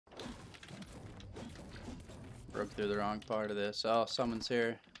Broke through the wrong part of this. Oh, someone's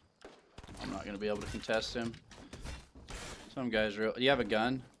here. I'm not gonna be able to contest him. Some guy's real. You have a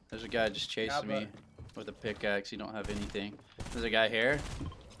gun? There's a guy just chasing me with a pickaxe. You don't have anything. There's a guy here.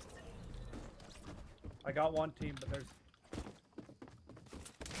 I got one team, but there's.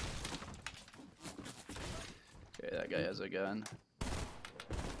 Okay, that guy has a gun.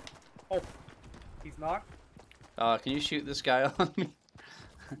 Oh, he's knocked. Can you shoot this guy on me?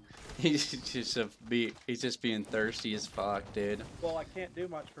 He's just being thirsty as fuck, dude. Well, I can't do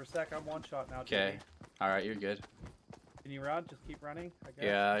much for a sec. I'm one shot now. Okay. All right, you're good. Can you run? Just keep running, I guess.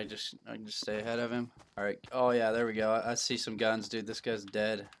 Yeah, I can just stay ahead of him. All right. Oh yeah, there we go. I see some guns, dude. This guy's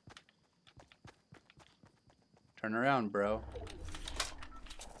dead. Turn around, bro.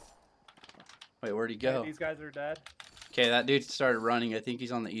 Wait, where'd he go? Okay, these guys are dead. Okay, that dude started running. I think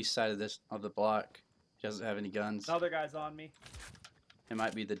he's on the east side of the block. He doesn't have any guns. Another guy's on me. It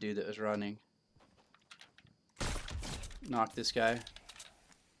might be the dude that was running. Knock this guy.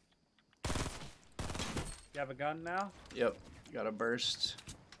 You have a gun now? Yep. Got a burst.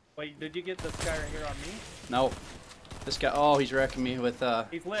 Wait, did you get this guy right here on me? Nope. This guy. Oh, he's wrecking me with.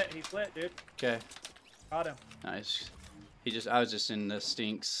 He's lit. He's lit, dude. Okay. Got him. Nice. I was just in the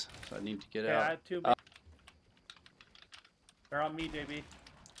stinks, so I need to get Yeah, out. I had two. They're on me, JB.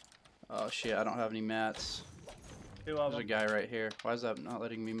 Oh shit! I don't have any mats. Two of There's a them. guy right here. Why is that not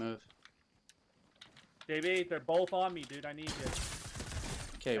letting me move? JB, they're both on me, dude. I need you.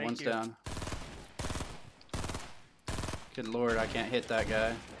 Okay, Thank one's you. down. Good lord, I can't hit that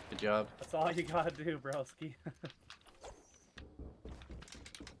guy. Good job. That's all you gotta do, broski.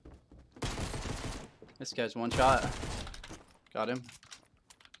 This guy's one shot. Got him.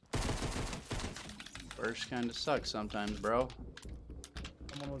 Burst kind of sucks sometimes, bro.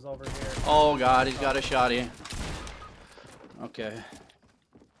 Someone was over here. Oh god, he's got a shotty. Okay.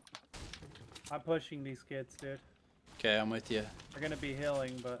 I'm pushing these kids, dude. Okay, I'm with you. They're gonna be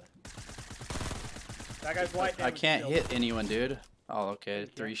healing, but that guy's white. I can't hit anyone, dude. Oh, okay,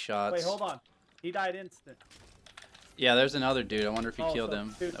 3 shots. Wait, hold on. He died instant. Yeah, there's another dude. I wonder if he killed so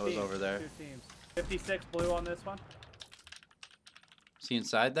him. two That was teams, over there. 2 teams. 56 blue on this one. Is he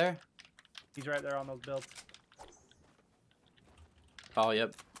inside there? He's right there on those builds. Oh,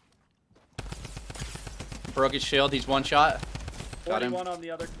 yep. Broke his shield. He's one shot. Got him. 41 on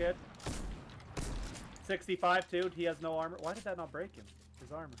the other kid. 65 too. He has no armor. Why did that not break him?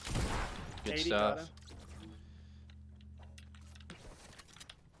 His armor. Good 80 stuff. got him.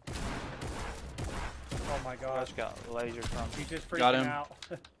 Oh my gosh. Just got laser from. He's just freaking Got him. out.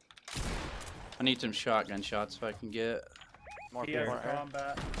 I need some shotgun shots if I can get. More He people has aren't here.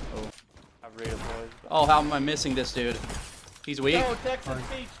 combat. Oh. I've redeployed. Oh, how am I missing this dude? He's weak. Yo, Texas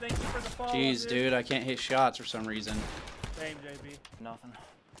Beach, thank you for the follow. Jeez, dude, I can't hit shots for some reason. Same, JB. Nothing.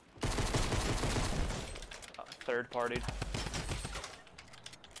 Third party.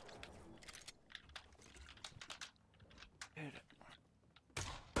 Dude.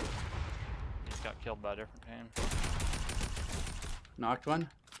 Just got killed by a different team. Knocked one.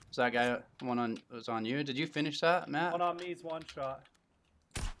 Was that guy was on you? Did you finish that, Matt? One on me's one shot.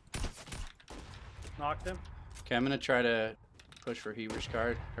 Knocked him. Okay, I'm gonna try to push for Heber's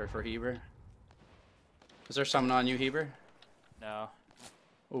card, or for Heber. Is there someone on you, Heber? No.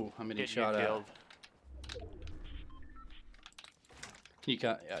 Ooh, I'm getting Getting shot you at. killed. Can you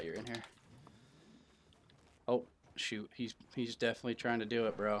cut? Yeah, you're in here. Oh, shoot. He's definitely trying to do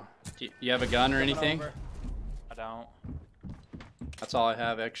it, bro. Do you have a gun or Coming anything? over. I don't. That's all I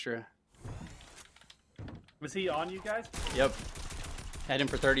have extra. Was he on you guys? Yep. Had him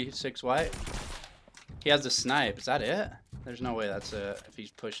for 36 white. He has the snipe. Is that it? There's no way that's it if he's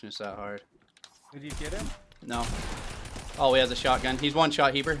pushing us that hard. Did you get him? No. Oh, he has a shotgun. He's one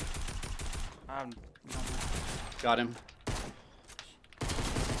shot, Heber. I'm Got him.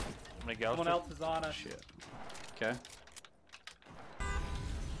 gonna go. Someone else is on us. Shit. Okay.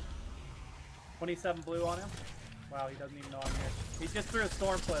 27 blue on him. Wow, he doesn't even know I'm here. He just threw a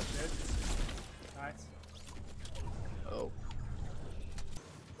storm clip, dude. Nice. Oh.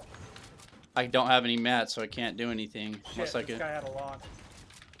 I don't have any mats, so I can't do anything. Shit, Unless I this can. guy had a launch.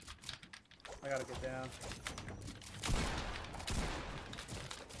 I gotta get down.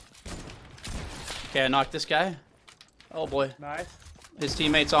 Okay, I knocked this guy. Oh boy. Nice. His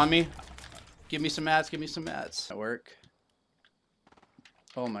teammate's on me. Give me some mats, give me some mats. At work.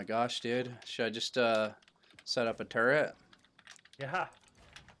 Oh my gosh, dude. Should I just set up a turret? Yeah.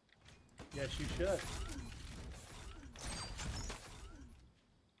 Yes, you should.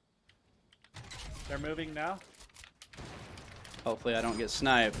 They're moving now. Hopefully I don't get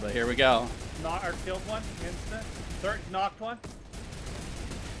sniped, but here we go. Not or killed one. Instant. Third knocked one.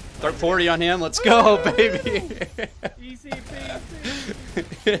 40 on him. Let's go, baby. Easy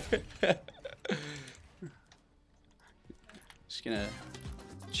peasy. Just gonna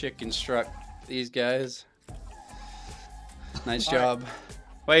chicken struck these guys. Nice job.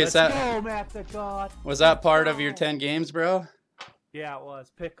 Wait, is that Go, Matt the God. was that part of your 10 games, bro? Yeah, it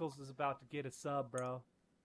was. Pickles is about to get a sub, bro.